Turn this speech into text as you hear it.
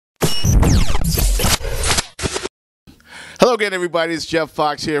Hello again, everybody. It's Jeff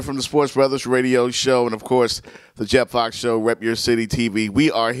Fox here from the Sports Brothers Radio Show, and of course, the Jeff Fox Show, RepYoCityTV. We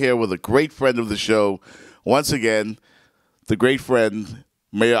are here with a great friend of the show. Once again, the great friend,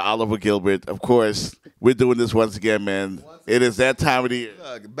 Mayor Oliver Gilbert. Of course, we're doing this once again, man. It is that time of the year.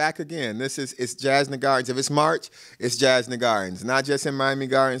 Look, back again. It's Jazz in the Gardens. If it's March, it's Jazz in the Gardens. Not just in Miami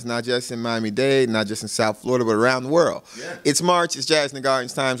Gardens, not just in Miami-Dade, not just in South Florida, but around the world. Yeah. It's March, it's Jazz in the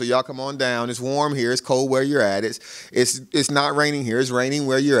Gardens time, so y'all come on down. It's warm here, it's cold where you're at. It's not raining here, it's raining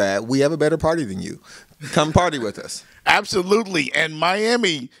where you're at. We have a better party than you. Come party with us. Absolutely. And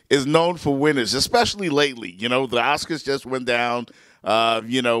Miami is known for winners, especially lately. You know, the Oscars just went down.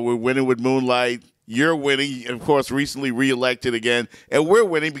 We're winning with Moonlight. You're winning, of course, recently reelected again. And we're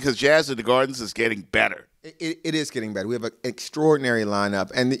winning because Jazz in the Gardens is getting better. It is getting better. We have an extraordinary lineup.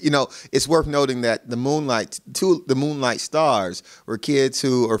 And, you know, it's worth noting that the Moonlight stars were kids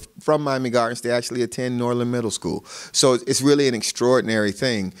who are from Miami Gardens. They actually attend Norland Middle School. So it's really an extraordinary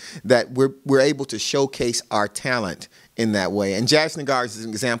thing that we're able to showcase our talent in that way. And Jazz in the Gardens is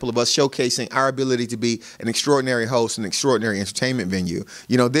an example of us showcasing our ability to be an extraordinary host, an extraordinary entertainment venue.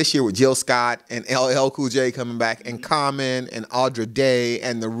 You know, this year with Jill Scott and LL Cool J coming back, and Common and Audra Day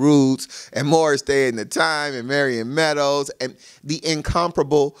and The Roots and Morris Day and The Time and Marion Meadows and the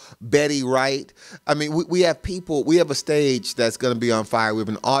incomparable Betty Wright. I mean, we have people, we have a stage that's going to be on fire. We have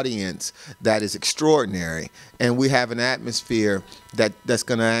an audience that is extraordinary, and we have an atmosphere that's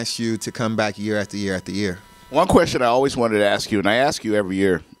going to ask you to come back year after year after year. One question I always wanted to ask you, and I ask you every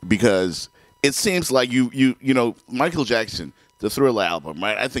year, because it seems like you know, Michael Jackson, the Thriller album,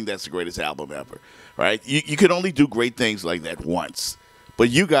 right? I think that's the greatest album ever, right? You can only do great things like that once. But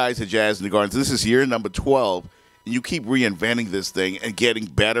you guys at Jazz in the Gardens, this is year number 12, and you keep reinventing this thing and getting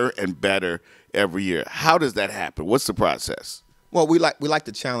better and better every year. How does that happen? What's the process? Well, we like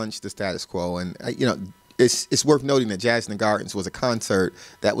to challenge the status quo, and you know, it's worth noting that Jazz in the Gardens was a concert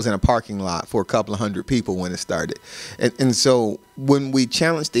that was in a parking lot for a couple of hundred people when it started. And so when we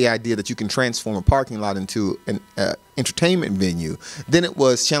challenged the idea that you can transform a parking lot into an entertainment venue, then it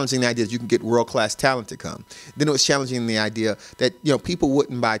was challenging the idea that you can get world-class talent to come. Then it was challenging the idea that, you know, people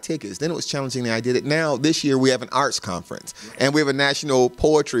wouldn't buy tickets. Then it was challenging the idea that now, this year, we have an arts conference and we have a national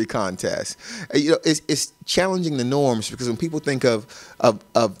poetry contest. You know, it's challenging the norms, because when people think of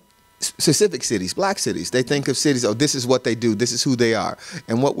specific cities, black cities, they think of cities, oh, this is what they do, this is who they are.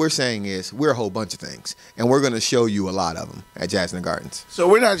 And what we're saying is we're a whole bunch of things, and we're going to show you a lot of them at Jazz in the Gardens. So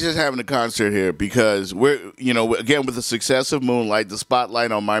we're not just having a concert here because we're, you know, again, with the success of Moonlight, the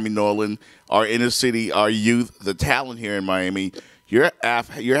spotlight on Miami Norland, our inner city, our youth, the talent here in Miami, you're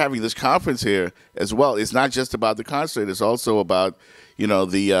having this conference here as well. It's not just about the concert, it's also about, you know,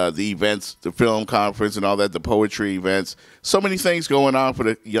 the events, the film conference and all that, the poetry events. So many things going on for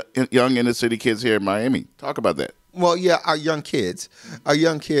the young inner city kids here in Miami. Talk about that. Well, yeah, our young kids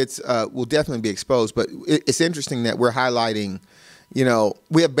will definitely be exposed. But it's interesting that we're highlighting, you know,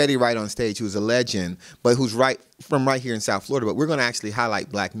 we have Betty Wright on stage, who's a legend, but who's from right here in South Florida. But we're going to actually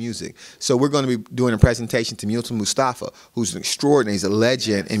highlight black music. So we're going to be doing a presentation to Milton Mustafa, who's an extraordinary, he's a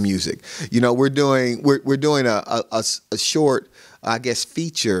legend in music. You know, we're doing a short, I guess,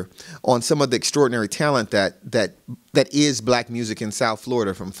 feature on some of the extraordinary talent that is black music in South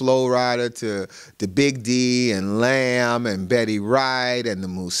Florida, from Flo Rida to Big D and Lamb and Betty Wright and the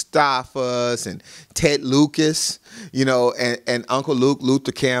Mustafas and Ted Lucas, you know, and Uncle Luke,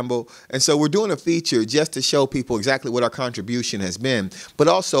 Luther Campbell. And so we're doing a feature just to show people exactly what our contribution has been. But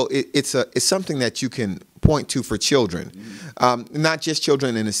also it's something that you can point to for children, not just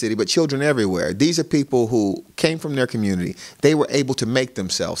children in the city, but children everywhere. These are people who came from their community. They were able to make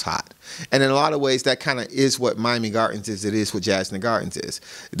themselves hot. And in a lot of ways, that kind of is what Miami Gardens is. It is what Jazz in the Gardens is.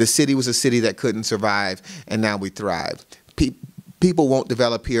 The city was a city that couldn't survive, and now we thrive. People won't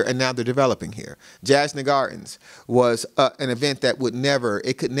develop here, and now they're developing here. Jazz in the Gardens was an event that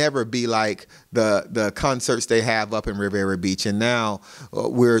could never be like the concerts they have up in Riviera Beach. And now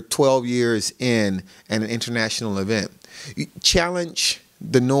we're 12 years in and an international event. You challenge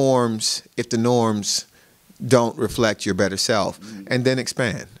the norms if the norms don't reflect your better self, and then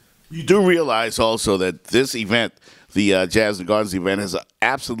expand. You do realize also that this event, the Jazz in the Gardens event, has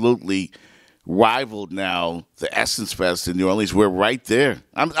absolutely rivaled now the Essence Fest in New Orleans. We're right there.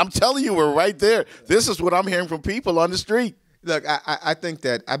 I'm telling you, we're right there. This is what I'm hearing from people on the street. Look, I think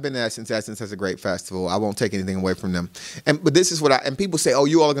that I've been to Essence. Essence has a great festival. I won't take anything away from them. But this is what and people say, oh,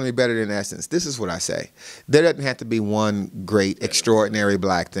 you all are going to be better than Essence. This is what I say. There doesn't have to be one great, extraordinary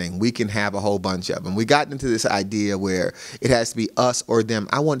black thing. We can have a whole bunch of them. We got into this idea where it has to be us or them.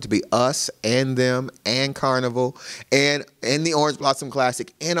 I want it to be us and them and Carnival and the Orange Blossom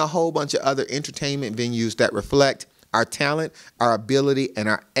Classic and a whole bunch of other entertainment venues that reflect our talent, our ability, and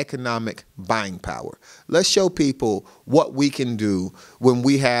our economic buying power. Let's show people what we can do when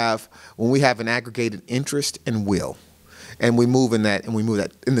we have an aggregated interest and will, and we move in that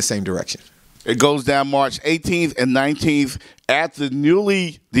in the same direction. It goes down March 18th and 19th at the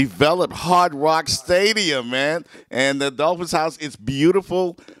newly developed Hard Rock Stadium, man. And the Dolphins house, it's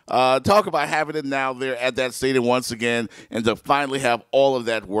beautiful. Talk about having it now there at that stadium once again and to finally have all of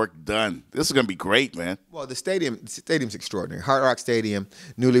that work done. This is going to be great, man. Well, the stadium's extraordinary. Hard Rock Stadium,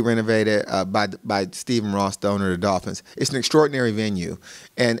 newly renovated by Stephen Ross, the owner of the Dolphins. It's an extraordinary venue,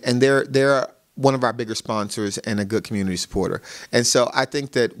 and they're one of our bigger sponsors and a good community supporter. And so I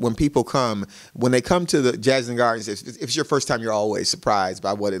think that when they come to the Jazz and Gardens, if it's your first time, you're always surprised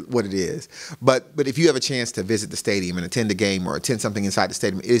by what it is. But if you have a chance to visit the stadium and attend a game or attend something inside the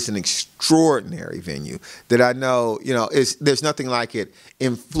stadium, it's an extraordinary venue that I know, there's nothing like it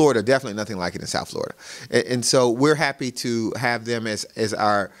in Florida, definitely nothing like it in South Florida. And so we're happy to have them as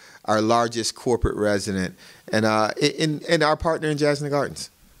our largest corporate resident and our partner in Jazz and Gardens.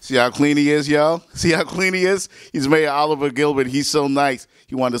 See how clean he is, y'all? See how clean he is? He's Mayor Oliver Gilbert. He's so nice.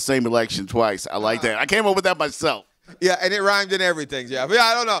 He won the same election twice. I like that. I came up with that myself. Yeah, and it rhymed in everything, Jeff. Yeah,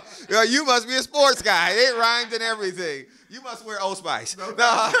 I don't know. You must be a sports guy. It rhymed in everything. You must wear Old Spice. No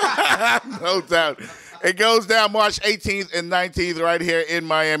doubt. It goes down March 18th and 19th right here in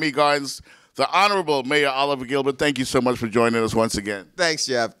Miami Gardens. The Honorable Mayor Oliver Gilbert, thank you so much for joining us once again. Thanks,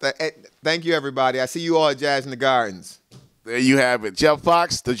 Jeff. Thank you, everybody. I see you all at Jazz in the Gardens. There you have it. Jeff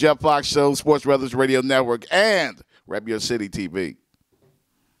Fox, The Jeff Fox Show, Sports Brothers Radio Network, and RepYoCityTV.